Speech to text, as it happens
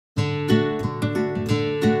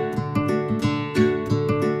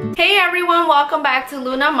Hey everyone, welcome back to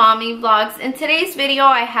Lunamommyvlogs. In today's video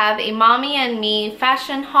I have a mommy and me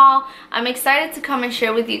fashion haul. I'm excited to come and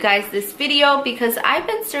share with you guys this video because I've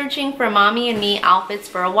been searching for mommy and me outfits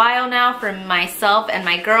for a while now for myself and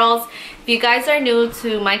my girls. If you guys are new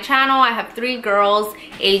to my channel, I have 3 girls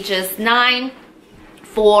ages 9,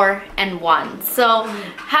 4, and 1. So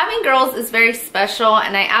having girls is very special,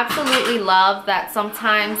 and I absolutely love that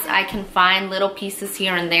sometimes I can find little pieces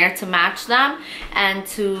here and there to match them and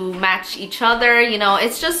to match each other. You know,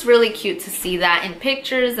 it's just really cute to see that in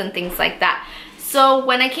pictures and things like that. So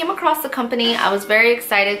when I came across the company, I was very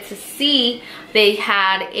excited to see they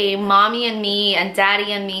had a mommy and me and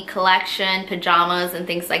daddy and me collection, pajamas and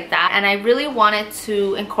things like that. And I really wanted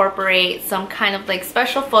to incorporate some kind of like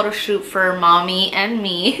special photo shoot for mommy and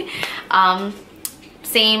me.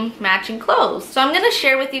 Same matching clothes. So I'm gonna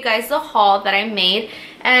share with you guys the haul that I made.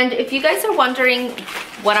 And if you guys are wondering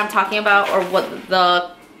what I'm talking about or what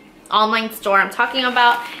the online store I'm talking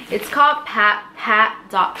about, it's called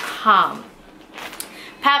PATPAT.com.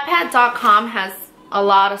 PATPAT.com has a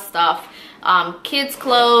lot of stuff, kids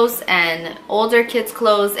clothes and older kids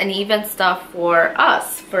clothes, and even stuff for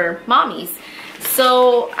us, for mommies.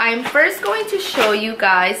 So I'm first going to show you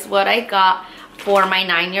guys what I got for my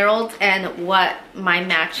 9-year-old and what my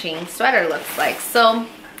matching sweater looks like. So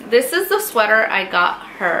this is the sweater I got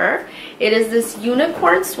her. It is this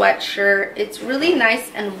unicorn sweatshirt. It's really nice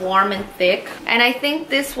and warm and thick, and I think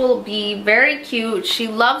this will be very cute. She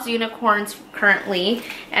loves unicorns currently,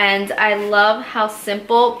 and I love how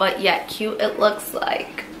simple but yet cute it looks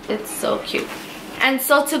like. It's so cute. And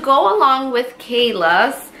so to go along with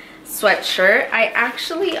Kayla's sweatshirt, I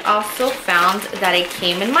actually also found that it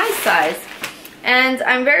came in my size. And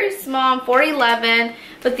I'm very small, I'm 4'11",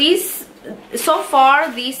 but these, so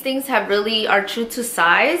far these things have really are true to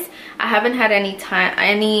size. I haven't had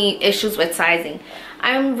any issues with sizing.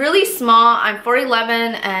 I'm really small, I'm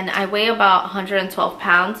 4'11", and I weigh about 112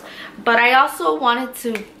 pounds, but I also wanted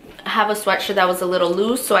to have a sweatshirt that was a little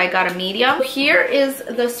loose, so I got a medium. Here is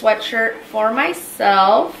the sweatshirt for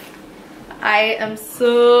myself. I am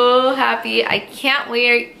so happy. I can't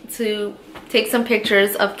wait to take some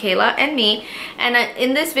pictures of Kayla and me, and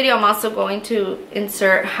in this video I'm also going to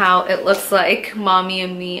insert how it looks like mommy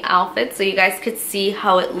and me outfits, so you guys could see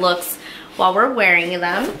how it looks while we're wearing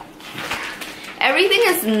them. Everything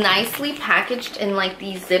is nicely packaged in like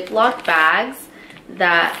these Ziploc bags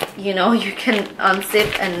that, you know, you can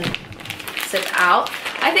unzip and zip out.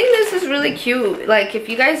 I think this is really cute. Like if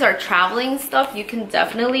you guys are traveling stuff, you can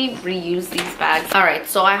definitely reuse these bags. All right,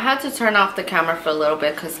 so I had to turn off the camera for a little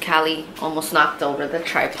bit because Callie almost knocked over the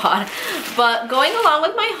tripod. But going along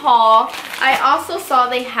with my haul, I also saw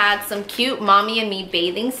they had some cute mommy and me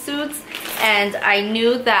bathing suits, and I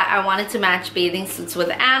knew that I wanted to match bathing suits with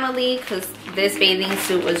Annalie because this bathing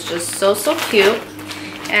suit was just so cute.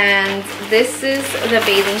 And this is the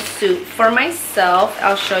bathing suit for myself.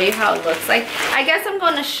 I'll show you how it looks like. I guess I'm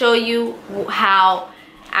going to show you how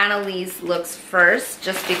Annalie's looks first,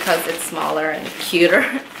 just because it's smaller and cuter.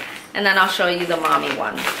 And then I'll show you the mommy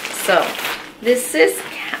one. So this is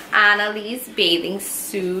Annalie's bathing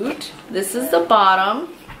suit. This is the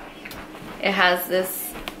bottom. It has this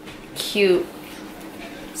cute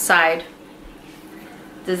side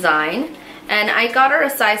design. And I got her a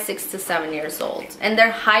size 6 to 7 years old. And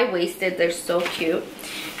they're high-waisted. They're so cute.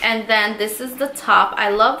 And then this is the top. I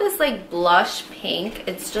love this like blush pink.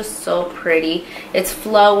 It's just so pretty. It's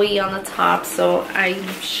flowy on the top, so I'm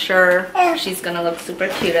sure she's gonna look super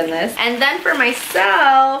cute in this. And then for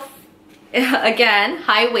myself, again,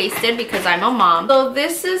 high-waisted because I'm a mom. So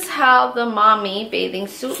this is how the mommy bathing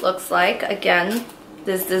suit looks like. Again,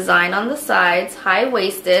 this design on the sides,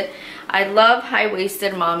 high-waisted. I love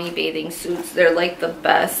high-waisted mommy bathing suits. They're like the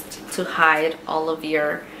best to hide all of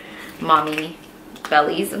your mommy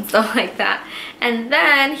bellies and stuff like that. And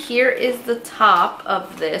then here is the top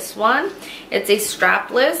of this one. It's a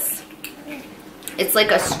strapless. It's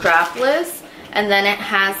like a strapless, and then it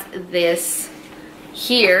has this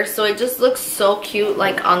here, so it just looks so cute,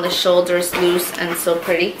 like on the shoulders, loose and so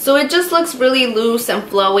pretty. So it just looks really loose and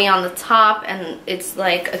flowy on the top, and it's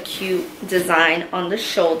like a cute design on the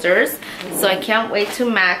shoulders. So I can't wait to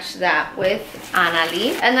match that with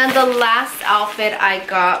Annalie. And then the last outfit I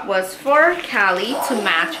got was for Callie to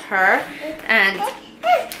match her. And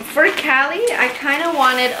for Callie, I kind of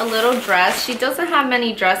wanted a little dress. She doesn't have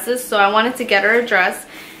many dresses, so I wanted to get her a dress.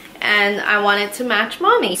 And I wanted to match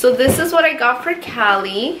mommy. So this is what I got for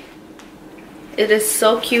Callie. It is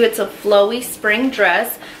so cute. It's a flowy spring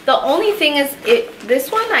dress. The only thing is,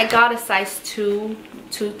 this one I got a size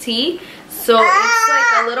 2T. So So it's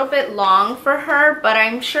like a little bit long for her, but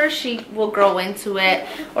I'm sure she will grow into it,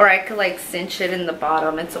 or I could like cinch it in the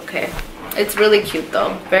bottom. It's okay. It's really cute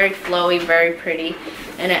though. Very flowy, very pretty.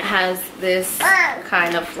 And it has this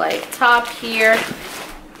kind of like top here.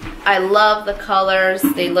 I love the colors.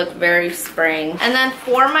 They look very spring. And then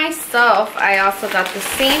for myself, I also got the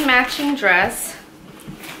same matching dress.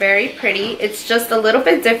 Very pretty. It's just a little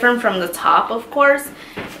bit different from the top, of course.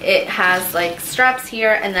 It has like straps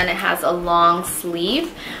here, and then it has a long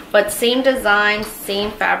sleeve, but same design, same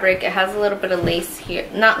fabric. It has a little bit of lace here,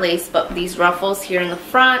 not lace, but these ruffles here in the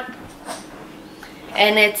front.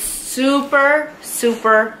 And it's super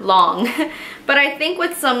long. But I think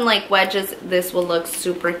with some like wedges, this will look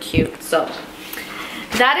super cute. So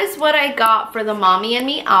that is what I got for the Mommy and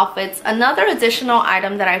Me outfits. Another additional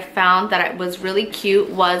item that I found that was really cute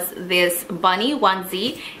was this bunny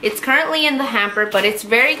onesie. It's currently in the hamper, but it's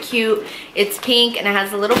very cute. It's pink and it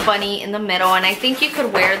has a little bunny in the middle, and I think you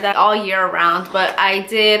could wear that all year round. But I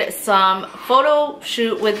did some photo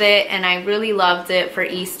shoot with it and I really loved it for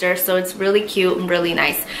Easter, so it's really cute and really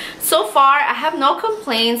nice. So far, I have no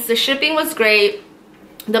complaints. The shipping was great.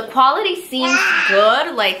 The quality seems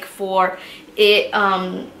good, like for it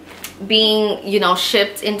being, you know,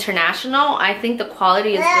 shipped international. I think the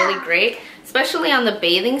quality is really great, especially on the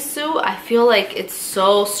bathing suit. I feel like it's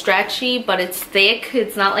so stretchy, but it's thick.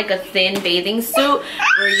 It's not like a thin bathing suit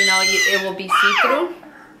where, you know, it will be see-through.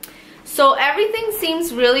 So everything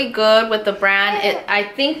seems really good with the brand. I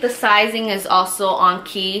think the sizing is also on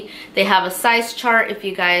key. They have a size chart if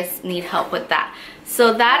you guys need help with that.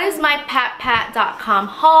 So that is my PATPAT.com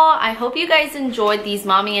haul. I hope you guys enjoyed these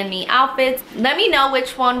Mommy and Me outfits. Let me know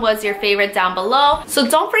which one was your favorite down below. So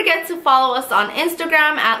don't forget to follow us on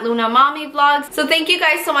Instagram at Lunamommyvlogs. So thank you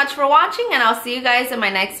guys so much for watching, and I'll see you guys in my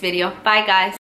next video. Bye guys.